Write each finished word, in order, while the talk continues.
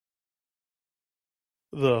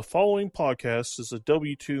The following podcast is a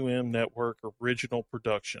W2M Network original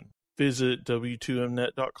production. Visit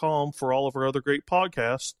W2Mnet.com for all of our other great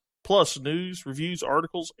podcasts, plus news, reviews,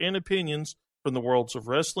 articles, and opinions from the worlds of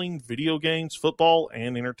wrestling, video games, football,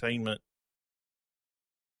 and entertainment.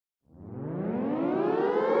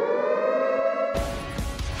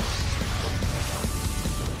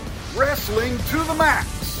 Wrestling to the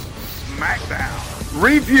Max, Smackdown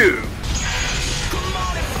Review.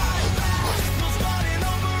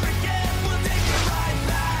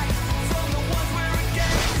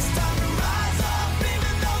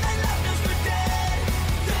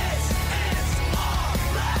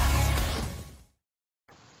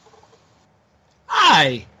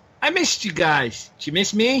 Hi, I missed you guys. Did you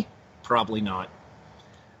miss me? Probably not.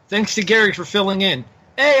 Thanks to Gary for filling in.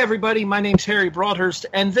 Hey everybody, my name's Harry Broadhurst,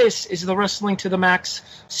 and this is the Wrestling to the Max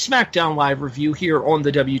SmackDown Live review here on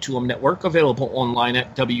the W2M Network, available online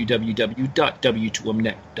at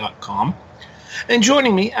www.w2mnet.com. And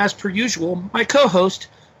joining me, as per usual, my co-host,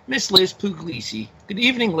 Miss Liz Puglisi. Good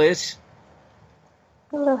evening, Liz.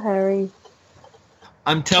 Hello, Harry.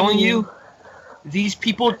 I'm telling you, these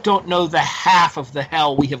people don't know the half of the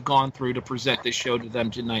hell we have gone through to present this show to them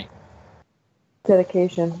tonight.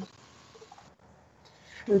 Dedication.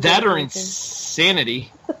 That or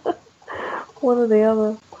insanity. One or the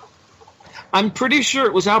other. I'm pretty sure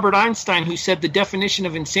it was Albert Einstein who said the definition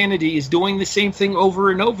of insanity is doing the same thing over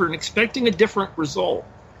and over and expecting a different result.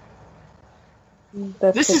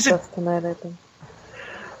 That's discussed tonight, I think.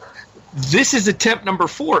 This is attempt number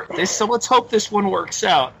 4 at this, so let's hope this one works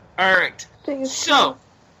out. All right. So,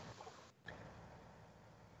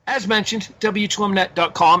 as mentioned,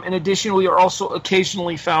 W2Mnet.com. In addition, we are also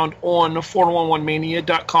occasionally found on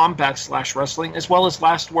 411mania.com/wrestling, as well as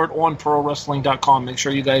Last Word on ProWrestling.com. Make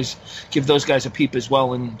sure you guys give those guys a peep as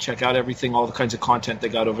well and check out everything, all the kinds of content they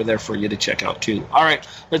got over there for you to check out too. All right,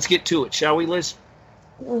 let's get to it, shall we, Liz?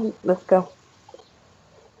 Let's go.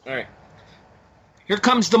 All right. Here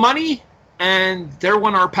comes the money, and there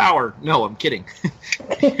went our power. No, I'm kidding.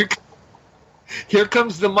 Here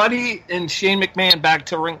comes the money, and Shane McMahon back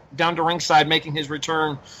to down to ringside, making his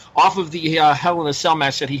return off of the Hell in a Cell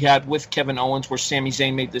match that he had with Kevin Owens, where Sami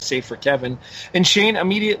Zayn made the save for Kevin. And Shane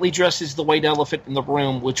immediately dresses the white elephant in the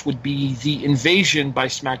room, which would be the invasion by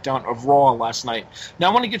SmackDown of Raw last night.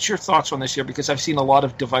 Now, I want to get your thoughts on this here, because I've seen a lot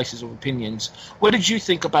of divisive opinions. What did you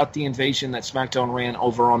think about the invasion that SmackDown ran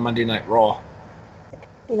over on Monday Night Raw?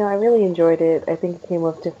 You know, I really enjoyed it. I think it came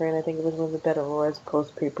off different. I think it was one of the better Raws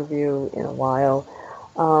post-pay-per-view in a while.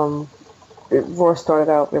 Raw started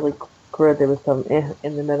out really good. There was some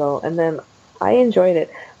in the middle. And then I enjoyed it.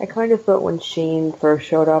 I kind of thought when Shane first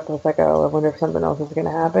showed up, I was like, oh, I wonder if something else is going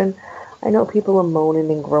to happen. I know people are moaning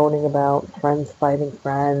and groaning about friends fighting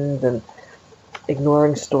friends and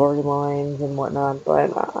ignoring storylines and whatnot,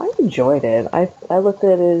 but I enjoyed it. I looked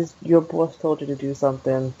at it as your boss told you to do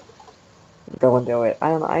something. Go and do it. I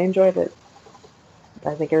don't know. I enjoyed it.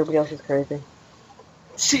 I think everybody else is crazy.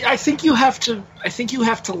 See, I think you have to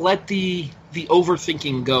let the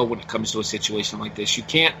overthinking go when it comes to a situation like this. You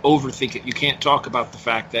can't overthink it. You can't talk about the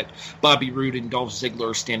fact that Bobby Roode and Dolph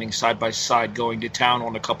Ziggler are standing side by side going to town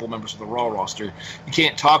on a couple members of the Raw roster. You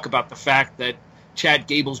can't talk about the fact that Chad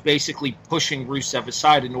Gable's basically pushing Rusev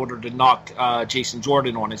aside in order to knock Jason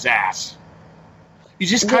Jordan on his ass. You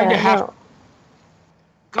just kind of have... No.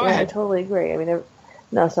 Go ahead. I totally agree. I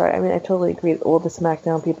totally agree. All the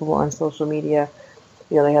SmackDown people were on social media.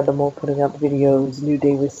 You know, they had them all putting up videos. New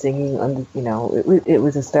Day was singing. It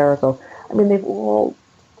was hysterical. I mean, they've all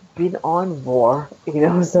been on Raw. You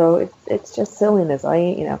know, so it's just silliness.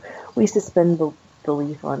 We suspend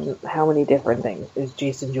belief on how many different things. Is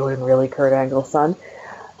Jason Jordan really Kurt Angle's son?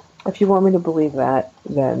 If you want me to believe that,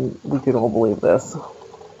 then we could all believe this.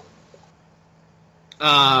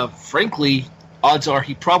 Frankly, odds are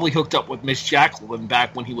he probably hooked up with Miss Jacqueline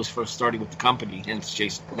back when he was first starting with the company, hence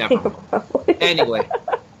Jason. Never. Anyway.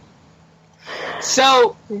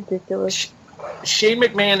 So, ridiculous. Shane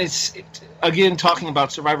McMahon is, again, talking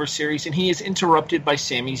about Survivor Series, and he is interrupted by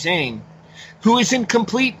Sami Zayn, who is in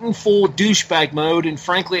complete and full douchebag mode, and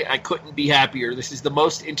frankly, I couldn't be happier. This is the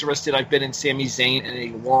most interested I've been in Sami Zayn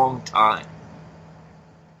in a long time.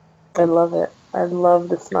 I love it. I love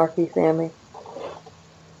the snarky Sami.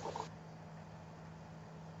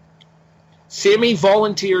 Sami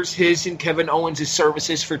volunteers his and Kevin Owens'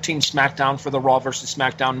 services for Team SmackDown for the Raw vs.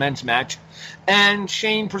 SmackDown men's match. And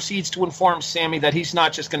Shane proceeds to inform Sami that he's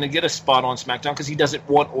not just going to get a spot on SmackDown because he doesn't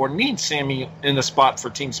want or need Sami in the spot for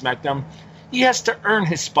Team SmackDown. He has to earn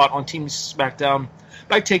his spot on Team SmackDown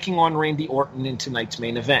by taking on Randy Orton in tonight's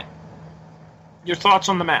main event. Your thoughts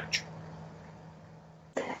on the match?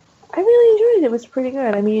 I really it. It was pretty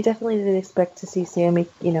good. I mean, you definitely didn't expect to see Sami,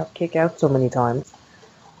 kick out so many times.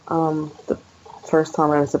 The first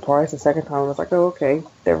time I was surprised. The second time I was like, oh, okay,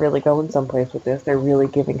 they're really going someplace with this. They're really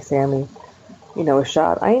giving Sami, a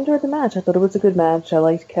shot. I enjoyed the match. I thought it was a good match. I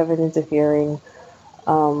liked Kevin interfering,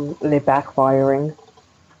 they backfiring.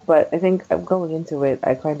 But I think going into it,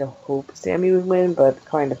 I kind of hoped Sami would win, but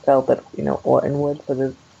kind of felt that, Orton would for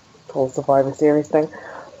the whole Survivor Series thing.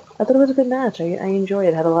 I thought it was a good match. I enjoyed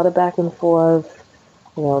it. Had a lot of back and forth.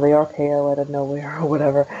 The RKO out of nowhere or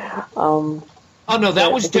whatever. Oh no,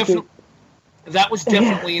 that was definitely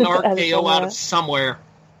an RKO out of somewhere.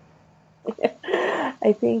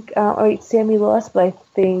 I think Sami lost, but I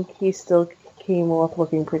think he still came off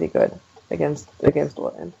looking pretty good against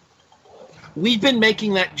Orton. We've been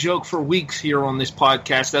making that joke for weeks here on this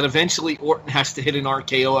podcast that eventually Orton has to hit an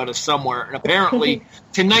RKO out of somewhere, and apparently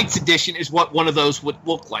tonight's edition is what one of those would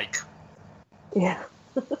look like. Yeah.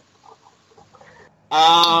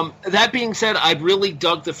 That being said, I really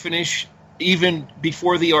dug the finish even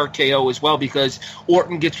before the RKO as well, because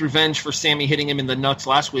Orton gets revenge for Sami hitting him in the nuts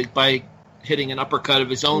last week by hitting an uppercut of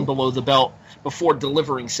his own below the belt before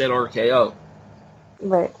delivering said RKO.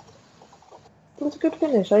 Right. It was a good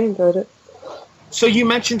finish. I enjoyed it. So you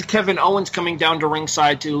mentioned Kevin Owens coming down to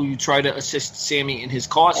ringside to try to assist Sami in his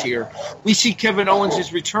cause here. We see Kevin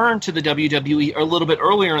Owens' return to the WWE a little bit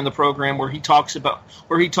earlier in the program where he talks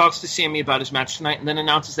to Sami about his match tonight and then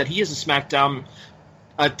announces that he has a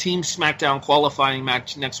Team SmackDown qualifying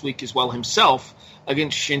match next week as well himself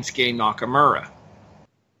against Shinsuke Nakamura.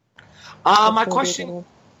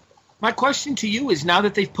 My question to you is, now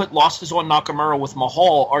that they've put losses on Nakamura with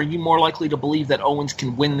Mahal, are you more likely to believe that Owens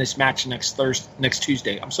can win this match next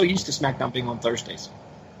Tuesday? I'm so used to SmackDown being on Thursdays.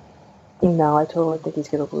 No, I totally think he's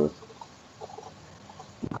going to lose.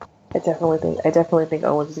 I definitely think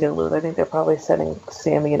Owens is going to lose. I think they're probably setting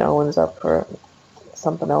Sami and Owens up for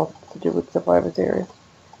something else to do with Survivor Series.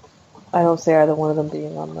 I don't see either one of them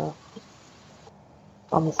being on the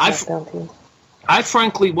SmackDown team. I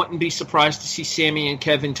frankly wouldn't be surprised to see Sami and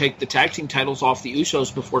Kevin take the tag team titles off the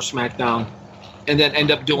Usos before SmackDown, and then end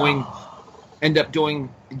up doing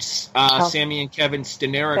Sami and Kevin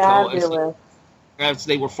Stenerico as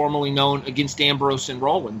they were formerly known against Ambrose and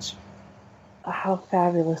Rollins. How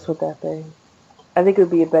fabulous would that be? I think it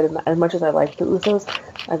would be a better match. As much as I like the Usos,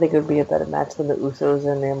 I think it would be a better match than the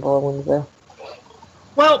Usos and Rollins there.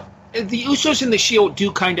 Well, the Usos and the Shield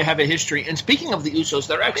do kind of have a history. And speaking of the Usos,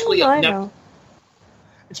 they're actually up next.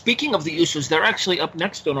 Speaking of the Usos, they're actually up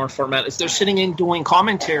next on our format as they're sitting in doing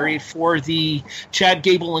commentary for the Chad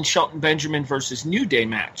Gable and Shelton Benjamin versus New Day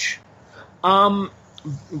match.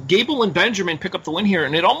 Gable and Benjamin pick up the win here,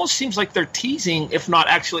 and it almost seems like they're teasing, if not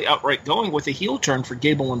actually outright going, with a heel turn for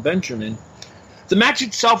Gable and Benjamin. The match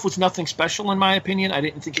itself was nothing special, in my opinion. I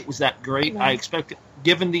didn't think it was that great. I expected,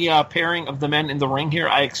 given the pairing of the men in the ring here,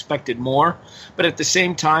 I expected more. But at the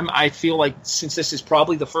same time, I feel like since this is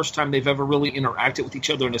probably the first time they've ever really interacted with each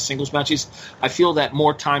other in a singles matches, I feel that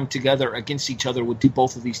more time together against each other would do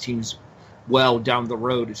both of these teams well down the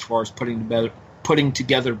road as far as putting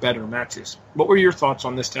together better matches. What were your thoughts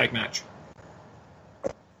on this tag match?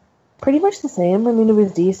 Pretty much the same. I mean, it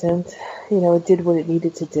was decent. It did what it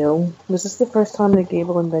needed to do. Was this the first time that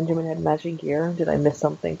Gable and Benjamin had matching gear? Did I miss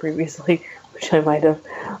something previously? Which I might have.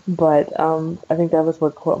 But I think that was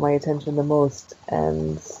what caught my attention the most.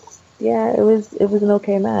 And yeah, it was an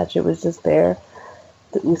okay match. It was just there.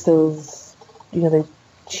 The Usos, they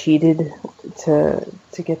cheated to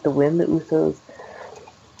get the win. The Usos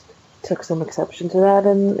took some exception to that,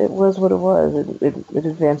 and it was what it was. It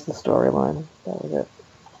advanced the storyline. That was it.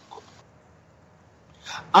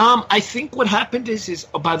 I think what happened is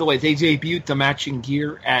by the way, they debuted the matching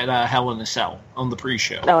gear at Hell in a Cell on the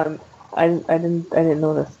pre-show. No, I didn't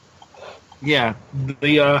notice. Yeah,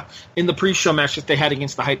 in the pre-show match that they had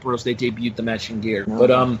against the Hype Bros, they debuted the matching gear. No.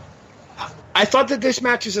 But I thought that this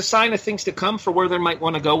match is a sign of things to come for where they might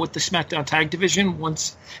want to go with the SmackDown Tag Division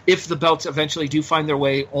if the belts eventually do find their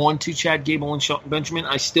way onto Chad Gable and Shelton Benjamin.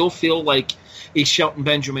 I still feel like a Shelton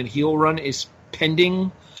Benjamin heel run is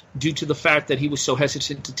pending due to the fact that he was so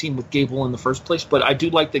hesitant to team with Gable in the first place. But I do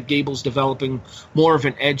like that Gable's developing more of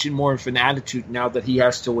an edge and more of an attitude now that he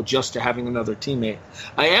has to adjust to having another teammate.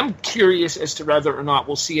 I am curious as to whether or not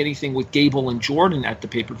we'll see anything with Gable and Jordan at the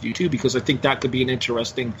pay-per-view too, because I think that could be an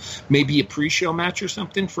interesting, maybe a pre-show match or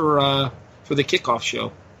something for the kickoff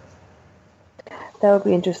show. That would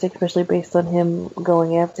be interesting, especially based on him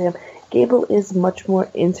going after him. Gable is much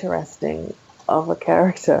more interesting of a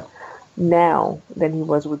character now than he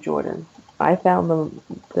was with Jordan. I found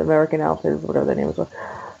the American Outfit, whatever the name was,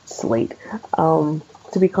 Slate, to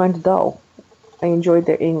be kind of dull. I enjoyed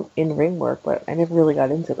their in ring work, but I never really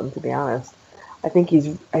got into them, to be honest. I think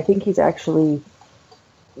he's actually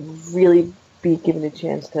really be given a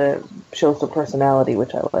chance to show some personality,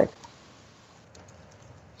 which I like.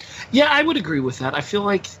 Yeah, I would agree with that. I feel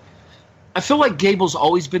like Gable's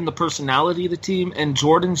always been the personality of the team, and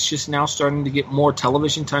Jordan's just now starting to get more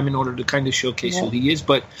television time in order to kind of showcase who he is.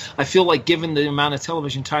 But I feel like given the amount of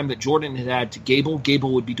television time that Jordan had to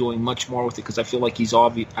Gable would be doing much more with it, because I feel like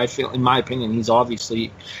in my opinion, he's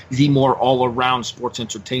obviously the more all-around sports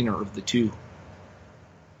entertainer of the two.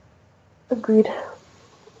 Agreed.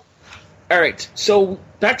 All right, so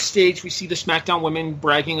backstage we see the SmackDown women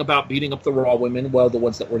bragging about beating up the Raw women, well, the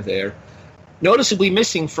ones that were there. Noticeably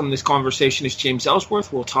missing from this conversation is James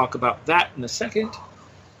Ellsworth. We'll talk about that in a second.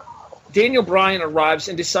 Daniel Bryan arrives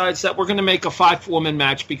and decides that we're going to make a 5-woman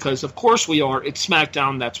match because, of course we are. It's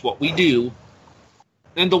SmackDown. That's what we do.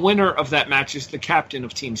 And the winner of that match is the captain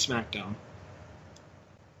of Team SmackDown.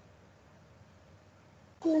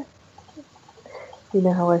 Yeah. You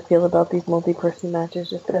know how I feel about these multi-person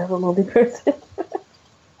matches, just to have a multi-person.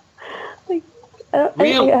 I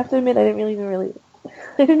have to admit, I didn't even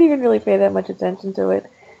really pay that much attention to it.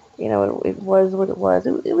 You know, it was what it was.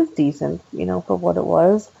 It was decent, you know, for what it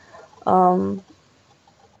was. I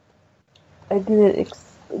didn't,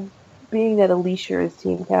 being that Alicia is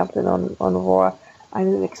team captain on Raw, I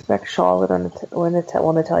didn't expect Charlotte or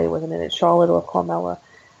Natalya wasn't in it. Charlotte or Carmella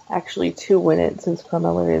actually to win it, since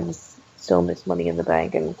Carmella is still Miss Money in the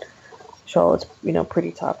Bank and Charlotte's, you know,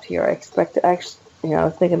 pretty top tier. I expected, actually, you know, I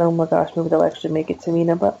was thinking, oh my gosh, maybe they'll actually make it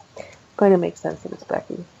Tamina, but kind of makes sense that it's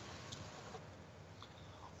Becky.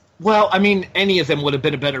 Well, I mean, any of them would have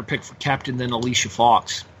been a better pick for captain than Alicia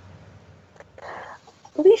Fox.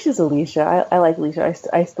 Alicia's Alicia. I like Alicia.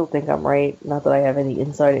 I still think I'm right. Not that I have any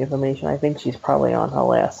inside information. I think she's probably on her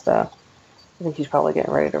last. I think she's probably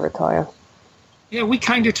getting ready to retire. Yeah, we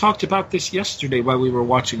kind of talked about this yesterday while we were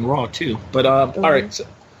watching Raw too. But all right, so,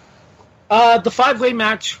 the 5-way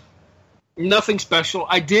match. Nothing special.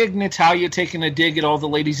 I dig Natalya taking a dig at all the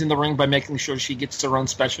ladies in the ring by making sure she gets her own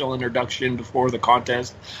special introduction before the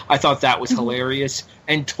contest. I thought that was hilarious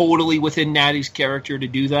and totally within Natty's character to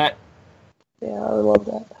do that. Yeah, I love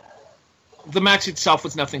that. The match itself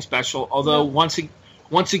was nothing special, although once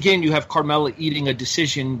again you have Carmella eating a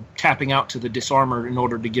decision, tapping out to the Disarmer in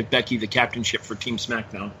order to give Becky the captainship for Team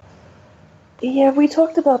SmackDown. Yeah, we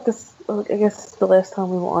talked about this, I guess, the last time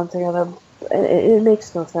we were on together. It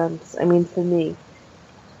makes no sense. I mean, for me,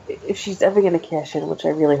 if she's ever going to cash in, which I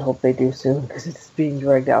really hope they do soon, because it's being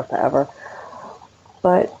dragged out forever.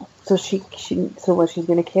 But so she's going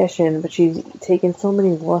to cash in, but she's taken so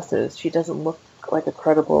many losses. She doesn't look like a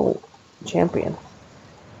credible champion.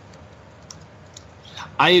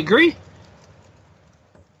 I agree.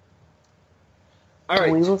 All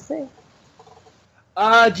right, we will see.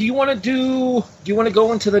 Do you want to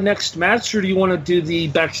go into the next match, or do you want to do the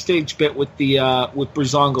backstage bit with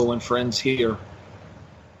Breezango and friends here?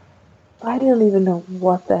 I don't even know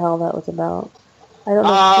what the hell that was about. I don't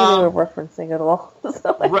know who they were referencing at all.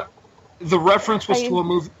 The reference was to a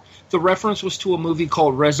movie. The reference was to a movie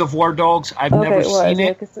called Reservoir Dogs. I've never seen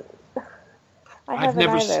it. I haven't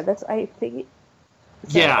either. I figured.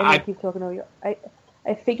 Yeah, I keep talking over you. I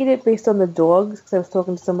figured it based on the dogs because I was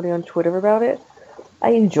talking to somebody on Twitter about it.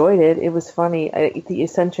 I enjoyed it. It was funny. The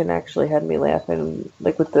Ascension actually had me laughing,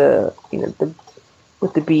 like with the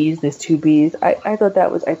bees. There's 2 bees. I thought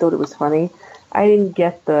it was funny. I didn't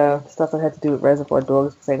get the stuff that had to do with Reservoir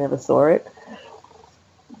Dogs because I never saw it.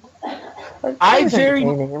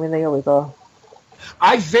 They always are.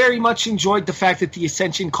 I very much enjoyed the fact that the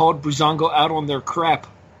Ascension called Breezango out on their crap.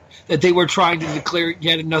 That they were trying to declare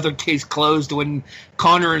yet another case closed when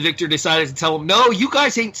Connor and Victor decided to tell them, no, you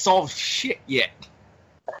guys ain't solved shit yet.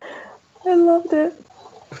 I loved it.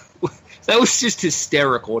 That was just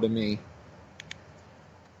hysterical to me.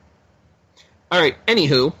 All right,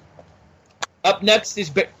 anywho. Up next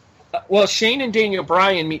is... Shane and Daniel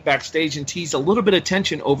Bryan meet backstage and tease a little bit of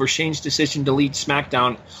tension over Shane's decision to lead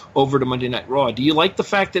SmackDown over to Monday Night Raw. Do you like the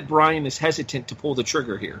fact that Bryan is hesitant to pull the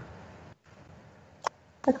trigger here?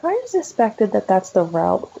 I kind of suspected that that's the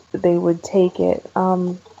route they would take it.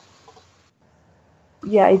 Yeah,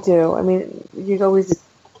 I do. I mean, you'd always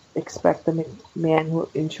expect the man who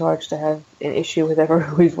in charge to have an issue with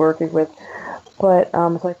whoever he's working with. But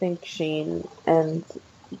so I think Shane and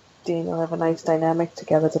Daniel have a nice dynamic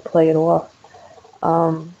together to play it off.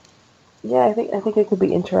 Yeah, I think it could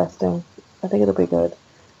be interesting. I think it'll be good.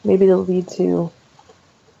 Maybe it'll lead to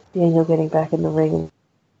Daniel getting back in the ring.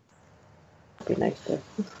 It'd be nice to.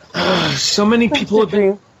 So many people have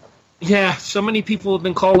been. Yeah, so many people have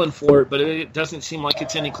been calling for it, but it doesn't seem like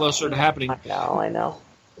it's any closer to happening. I know.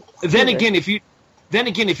 Then again, if you'd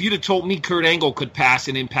have told me Kurt Angle could pass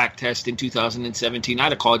an Impact test in 2017,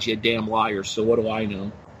 I'd have called you a damn liar. So what do I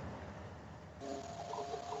know?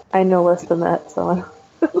 I know less than that, so.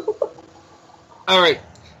 All right,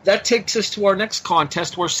 that takes us to our next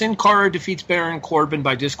contest, where Sin Cara defeats Baron Corbin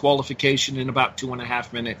by disqualification in about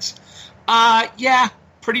 2.5 minutes. Yeah.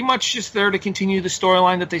 Pretty much just there to continue the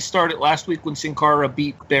storyline that they started last week when Sin Cara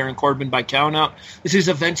beat Baron Corbin by countout. This is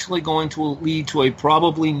eventually going to lead to a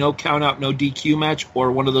probably no countout, no DQ match,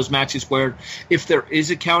 or one of those matches where if there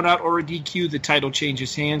is a countout or a DQ, the title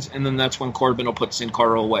changes hands, and then that's when Corbin will put Sin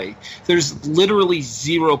Cara away. There's literally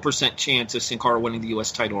 0% chance of Sin Cara winning the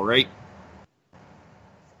U.S. title, right?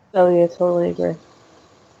 Oh, yeah, totally agree.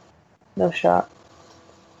 No shot.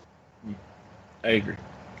 I agree.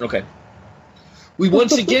 Okay. We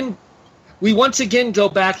once again go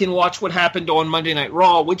back and watch what happened on Monday Night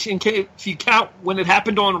Raw, which if you count when it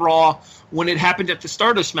happened on Raw, when it happened at the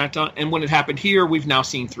start of SmackDown, and when it happened here, we've now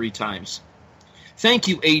seen 3 times. Thank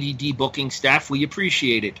you, ADD booking staff. We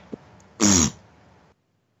appreciate it.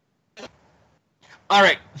 All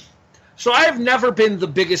right. So I've never been the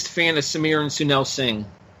biggest fan of Samir and Sunil Singh.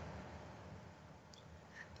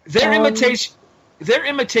 Their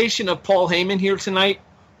imitation of Paul Heyman here tonight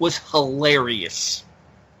was hilarious.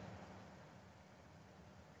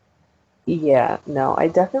 Yeah, no, I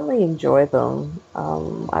definitely enjoy them.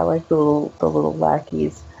 I like the little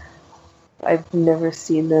lackeys. I've never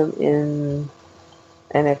seen them in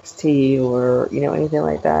NXT or anything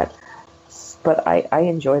like that, but I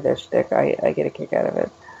enjoy their shtick. I get a kick out of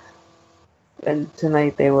it. And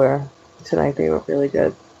tonight they were really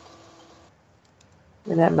good.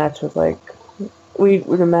 And that match was like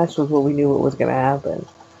the match was what we knew what was going to happen.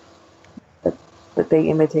 But they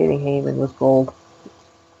imitating Heyman was gold.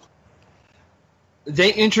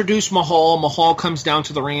 They introduce Mahal. Mahal comes down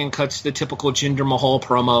to the ring and cuts the typical Jinder Mahal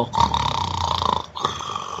promo.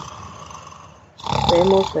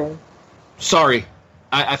 Same old thing. Sorry,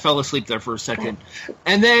 I fell asleep there for a second.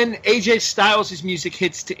 And then AJ Styles' music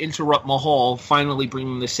hits to interrupt Mahal, finally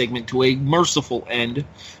bringing the segment to a merciful end,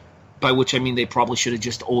 by which I mean they probably should have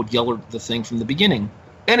just old yelled the thing from the beginning.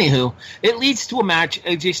 Anywho, it leads to a match,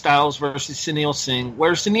 AJ Styles versus Sunil Singh,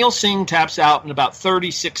 where Sunil Singh taps out in about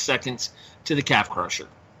 36 seconds to the calf crusher.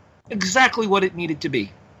 Exactly what it needed to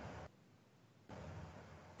be.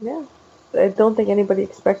 Yeah. I don't think anybody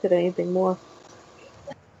expected anything more.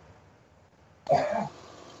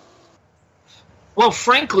 Well,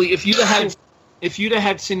 frankly, if you'd have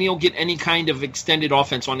had Sunil get any kind of extended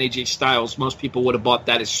offense on AJ Styles, most people would have bought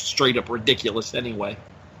that as straight up ridiculous anyway.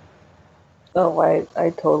 Oh, I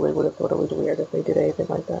totally would have thought it was weird if they did anything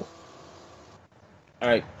like that. All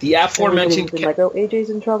right, the aforementioned AJ's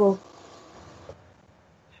in trouble.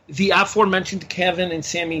 The aforementioned Kevin and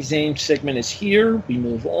Sami Zayn segment is here. We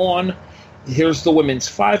move on. Here's the women's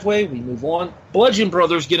 5-way. We move on. Bludgeon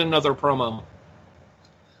Brothers get another promo.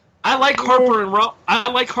 I like Harper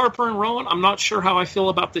and Rowan. I'm not sure how I feel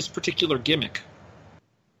about this particular gimmick.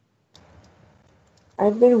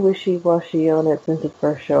 I've been wishy-washy on it since it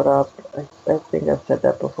first showed up. I think I've said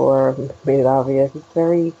that before and made it obvious. It's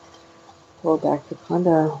very back to kind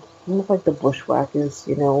of almost like the Bushwhackers,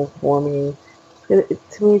 forming. To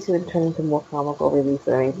me, it's going to turn into more comical relief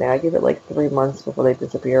than anything. I give it like 3 months before they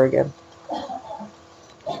disappear again.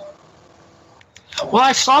 Well,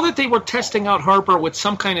 I saw that they were testing out Harper with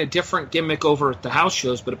some kind of different gimmick over at the house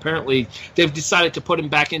shows, but apparently they've decided to put him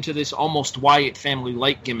back into this almost Wyatt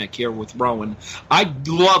family-like gimmick here with Rowan. I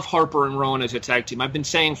love Harper and Rowan as a tag team. I've been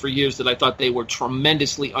saying for years that I thought they were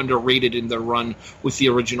tremendously underrated in their run with the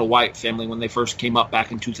original Wyatt family when they first came up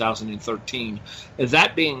back in 2013.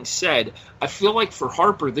 That being said, I feel like for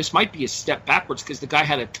Harper, this might be a step backwards because the guy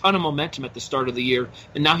had a ton of momentum at the start of the year,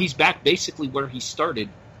 and now he's back basically where he started.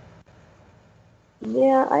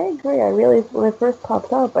 Yeah, I agree. When it first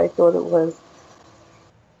popped up, I thought it was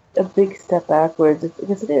a big step backwards.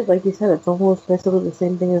 Because it is, like you said, it's almost basically the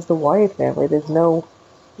same thing as the Wyatt family. There's no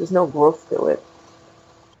growth to it.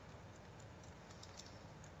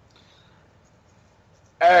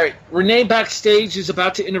 All right, Renee backstage is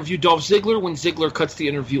about to interview Dolph Ziggler when Ziggler cuts the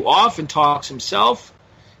interview off and talks himself.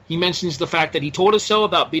 He mentions the fact that he told us so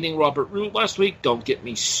about beating Robert Roode last week. Don't get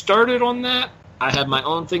me started on that. I have my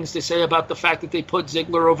own things to say about the fact that they put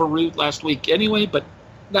Ziggler over Roode last week anyway, but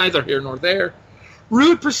neither here nor there.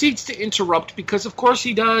 Roode proceeds to interrupt because, of course,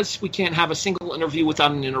 he does. We can't have a single interview without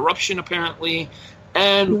an interruption, apparently.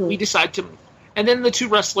 And and then the two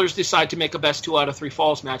wrestlers decide to make a best 2 out of 3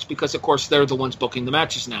 falls match because, of course, they're the ones booking the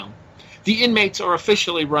matches now. The inmates are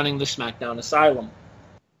officially running the SmackDown Asylum.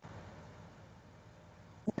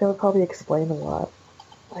 That would probably explain a lot,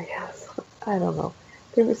 I guess. I don't know.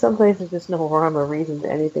 Maybe some places just no rhyme or reason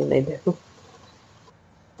to anything they do.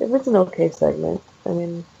 It was an okay segment. I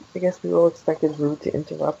mean, I guess we all expected Rude to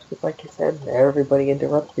interrupt, but like you said, everybody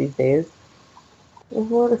interrupts these days. It was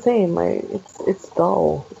more the same. It's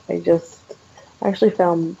dull. I actually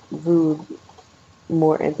found Rude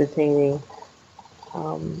more entertaining,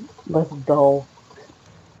 less dull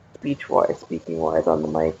speaking-wise on the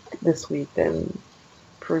mic this week than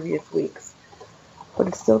previous weeks. But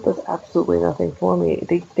it still does absolutely nothing for me.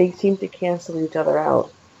 They seem to cancel each other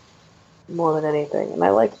out more than anything. And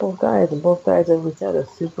I like both guys, and both guys, as we said, are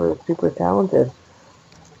super, super talented.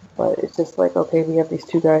 But it's just like, okay, we have these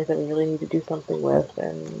two guys that we really need to do something with,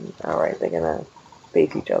 and alright, they're gonna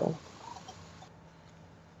face each other.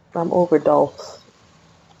 I'm over Dolph's.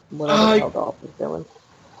 Whatever the hell Dolph is doing.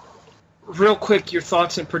 Real quick, your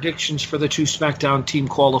thoughts and predictions for the two SmackDown team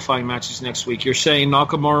qualifying matches next week. You're saying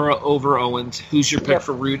Nakamura over Owens. Who's your pick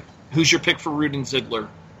for Rude? Who's your pick for Rude and Ziggler?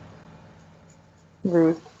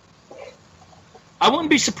 Rude. I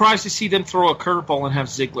wouldn't be surprised to see them throw a curveball and have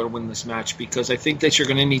Ziggler win this match, because I think that you're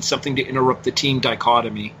going to need something to interrupt the team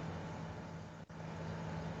dichotomy.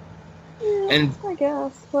 And I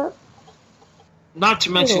guess, but not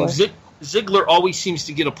to mention, Ziggler always seems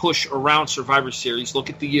to get a push around Survivor Series.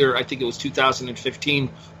 Look at the year, I think it was 2015,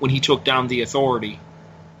 when he took down the Authority.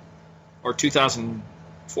 Or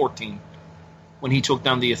 2014, when he took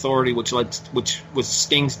down the Authority, which was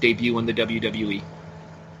Sting's debut in the WWE.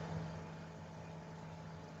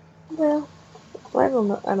 Well, I don't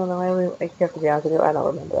know. I have to be honest with you. I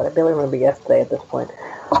don't remember that. I barely remember yesterday at this point.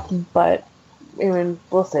 But, I mean,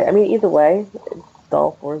 we'll see. I mean, either way,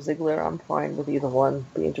 Dolph or Ziggler, I'm fine with either one.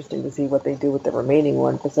 Be interesting to see what they do with the remaining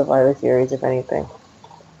one for Survivor Series, if anything.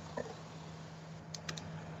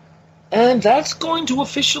 And that's going to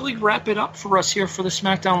officially wrap it up for us here for the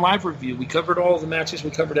SmackDown Live review. We covered all the matches. We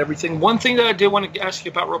covered everything. One thing that I did want to ask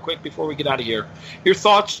you about real quick before we get out of here. Your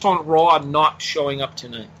thoughts on Raw not showing up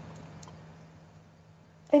tonight?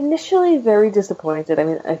 Initially, very disappointed. I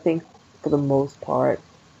mean, I think for the most part,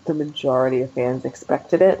 the majority of fans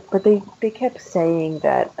expected it, but they kept saying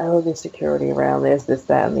that, oh, there's security around, there's this,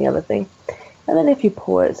 that, and the other thing. And then if you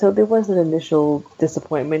put, so there was an initial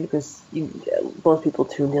disappointment because most people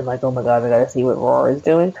tuned in like, oh my god, I gotta see what Raw is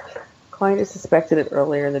doing. Kind of suspected it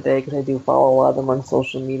earlier in the day because I do follow a lot of them on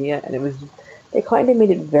social media, and they kind of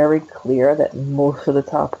made it very clear that most of the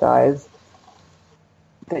top guys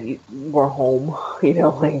that were home,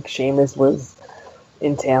 like Sheamus was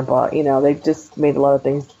in Tampa, they just made a lot of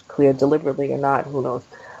things clear, deliberately or not, who knows.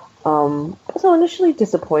 So initially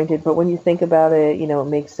disappointed, but when you think about it, it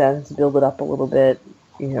makes sense, build it up a little bit,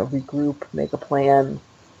 regroup, make a plan,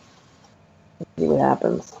 see what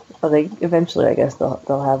happens. So they eventually, I guess,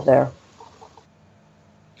 they'll have their...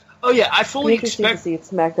 Oh yeah, I fully expect to see if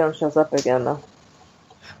SmackDown shows up again, though.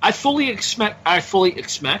 I fully expect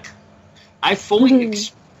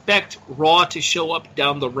Raw to show up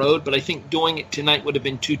down the road, but I think doing it tonight would have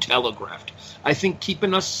been too telegraphed. I think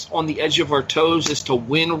keeping us on the edge of our toes as to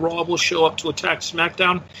when Raw will show up to attack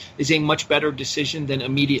SmackDown is a much better decision than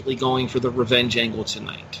immediately going for the revenge angle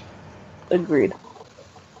tonight. Agreed.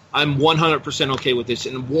 I'm 100% okay with this,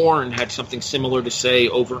 and Warren had something similar to say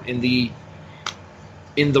over in the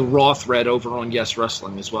Raw thread over on Yes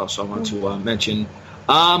Wrestling as well, so I want to mention.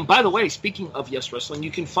 By the way, speaking of Yes Wrestling,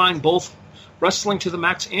 you can find both Wrestling to the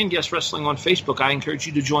Max and Yes Wrestling on Facebook. I encourage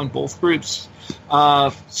you to join both groups.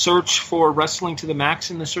 Search for Wrestling to the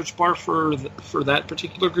Max in the search bar for that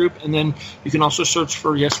particular group, and then you can also search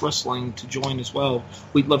for Yes Wrestling to join as well.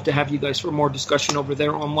 We'd love to have you guys for more discussion over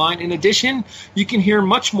there online. In addition, you can hear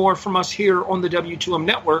much more from us here on the W2M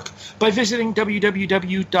Network by visiting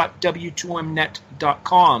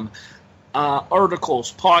www.w2mnet.com.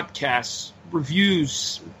 Articles, podcasts,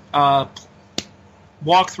 reviews,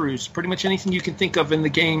 walkthroughs, pretty much anything you can think of in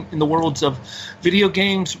the worlds of video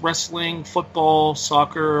games, wrestling, football,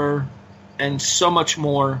 soccer, and so much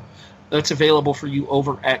more that's available for you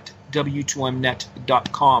over at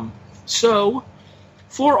w2mnet.com. So,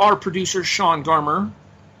 for our producer, Sean Garmer,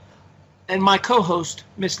 and my co-host,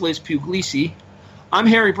 Miss Liz Puglisi, I'm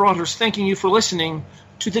Harry Broadhurst, thanking you for listening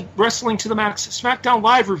to the Wrestling to the Max SmackDown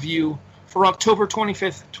Live review for October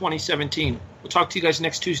 25th, 2017. We'll talk to you guys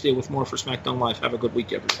next Tuesday with more for SmackDown Live. Have a good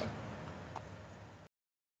week, everyone.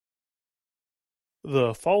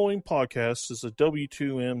 The following podcast is a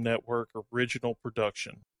W2M Network original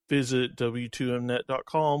production. Visit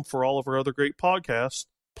W2Mnet.com for all of our other great podcasts,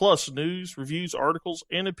 plus news, reviews, articles,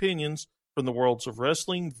 and opinions from the worlds of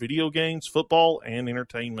wrestling, video games, football, and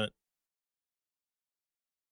entertainment.